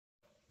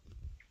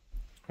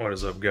What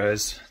is up,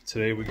 guys?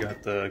 Today we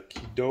got the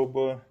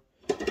Qdoba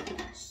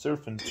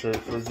Surf N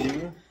Turf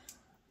review.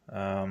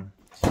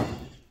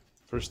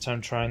 First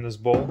time trying this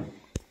bowl.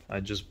 I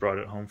just brought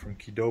it home from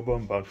Qdoba.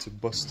 I'm about to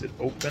bust it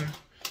open.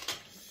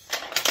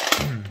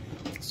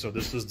 So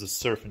this is the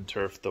Surf N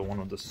Turf, the one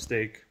with the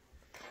steak,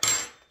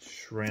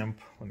 shrimp.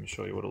 Let me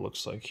show you what it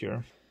looks like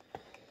here.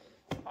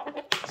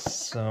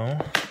 So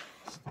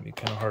it's gonna be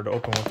kind of hard to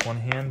open with one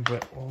hand,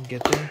 but we'll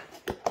get there.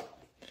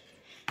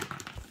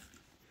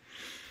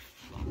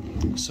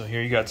 So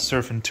here you got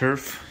Surf N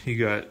Turf. You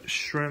got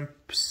shrimp,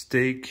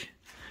 steak,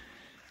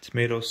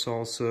 tomato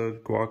salsa,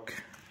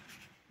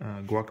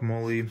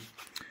 guacamole.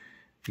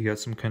 You got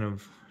some kind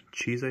of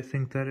cheese, I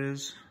think that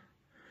is.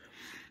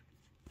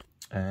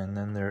 And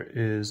then there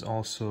is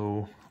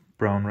also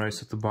brown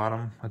rice at the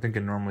bottom. I think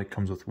it normally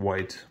comes with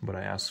white, but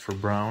I asked for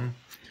brown.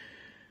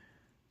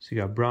 So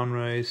you got brown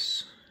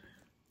rice,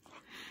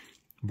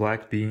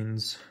 black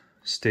beans,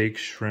 steak,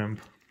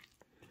 shrimp,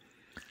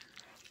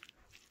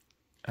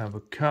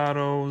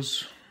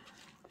 avocados.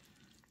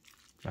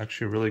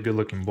 Actually a really good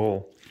looking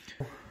bowl.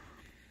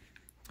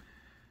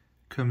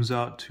 Comes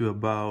out to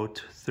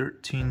about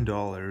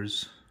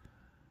 $13.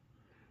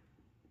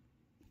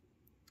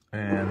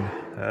 And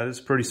that is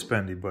pretty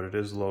spendy, but it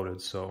is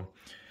loaded, so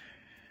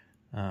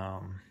yeah,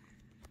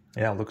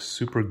 it looks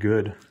super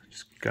good.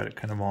 Just got it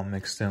kind of all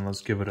mixed in.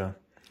 Let's give it a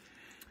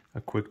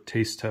quick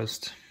taste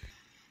test.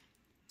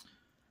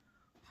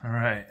 All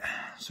right,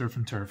 Surf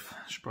N Turf.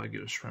 Should probably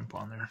get a shrimp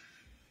on there.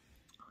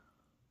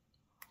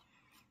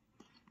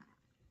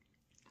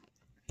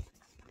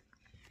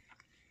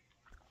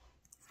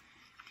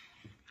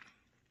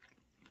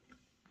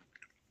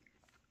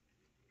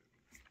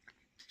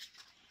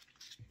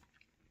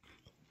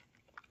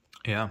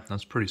 Yeah,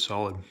 that's pretty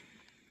solid.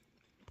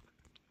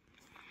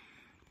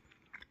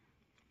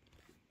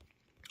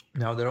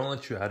 Now, they don't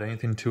let you add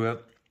anything to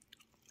it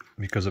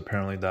because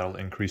apparently that'll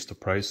increase the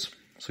price.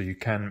 So you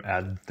can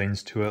add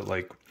things to it.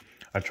 Like,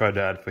 I tried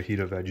to add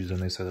fajita veggies and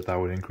they said that that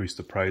would increase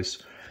the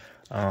price.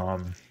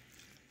 You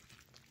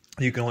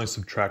can only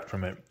subtract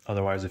from it.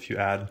 Otherwise, if you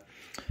add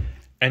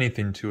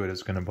anything to it,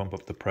 it's going to bump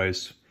up the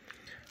price.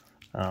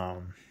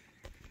 But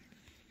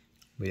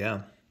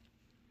yeah,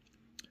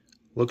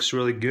 looks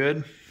really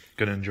good.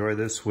 Gonna enjoy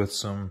this with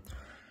some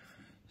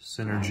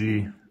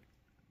Synergy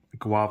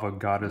Guava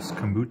Goddess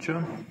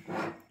Kombucha.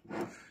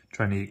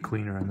 Trying to eat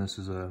cleaner, and this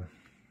is a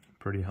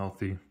pretty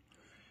healthy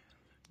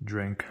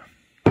drink.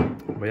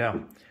 But yeah,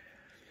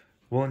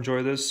 we'll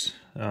enjoy this.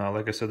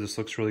 Like I said, this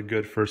looks really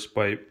good. First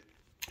bite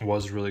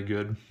was really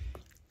good.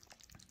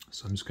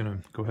 So I'm just gonna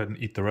go ahead and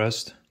eat the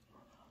rest.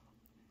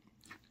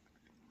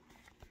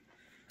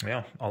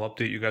 Yeah, I'll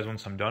update you guys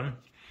once I'm done.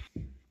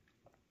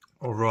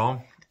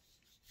 Overall,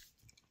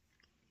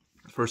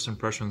 first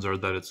impressions are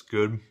that it's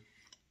good.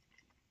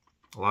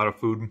 A lot of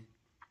food.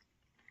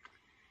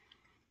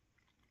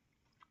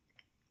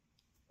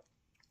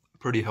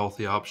 Pretty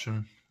healthy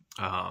option.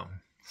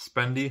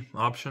 Spendy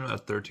option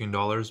at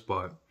 $13,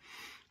 but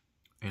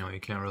you know, you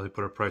can't really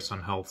put a price on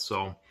health.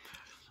 So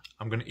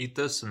I'm gonna eat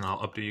this and I'll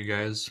update you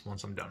guys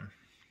once I'm done.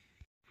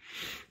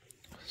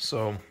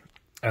 So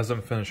as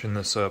I'm finishing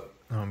this up,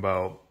 I'm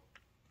about,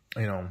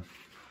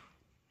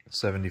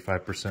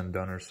 75%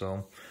 done or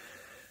so.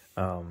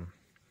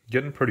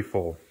 Getting pretty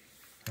full.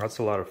 That's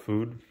a lot of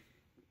food.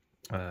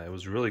 It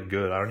was really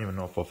good. I don't even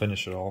know if I'll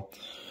finish it all.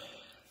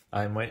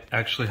 I might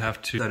actually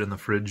have to put that in the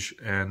fridge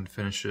and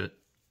finish it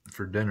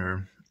for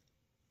dinner.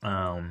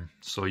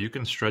 So you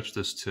can stretch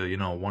this to,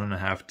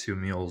 1.5, 2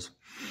 meals.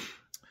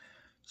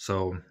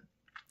 So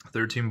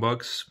 13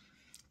 bucks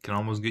can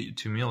almost get you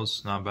 2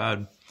 meals. Not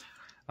bad.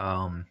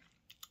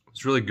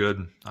 It's really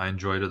good. I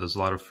enjoyed it. There's a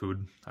lot of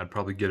food. I'd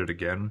probably get it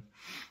again.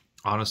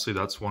 Honestly,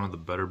 that's one of the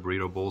better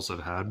burrito bowls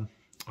I've had.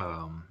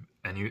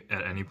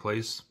 At any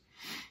place.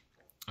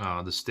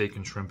 The steak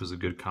and shrimp is a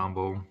good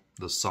combo.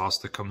 The sauce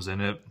that comes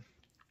in it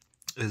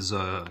is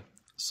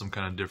some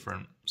kind of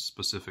different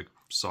specific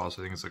sauce.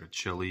 I think it's like a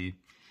chili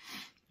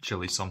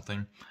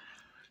something.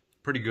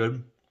 Pretty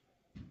good.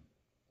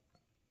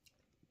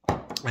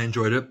 I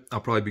enjoyed it.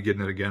 I'll probably be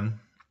getting it again.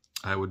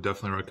 I would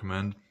definitely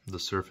recommend the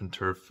Surf N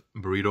Turf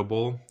Burrito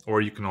Bowl,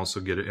 or you can also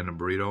get it in a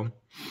burrito.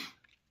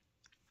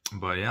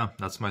 But yeah,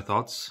 that's my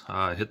thoughts.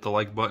 Hit the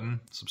like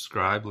button,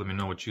 subscribe, let me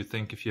know what you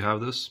think if you have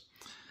this,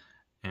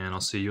 and I'll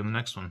see you in the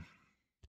next one.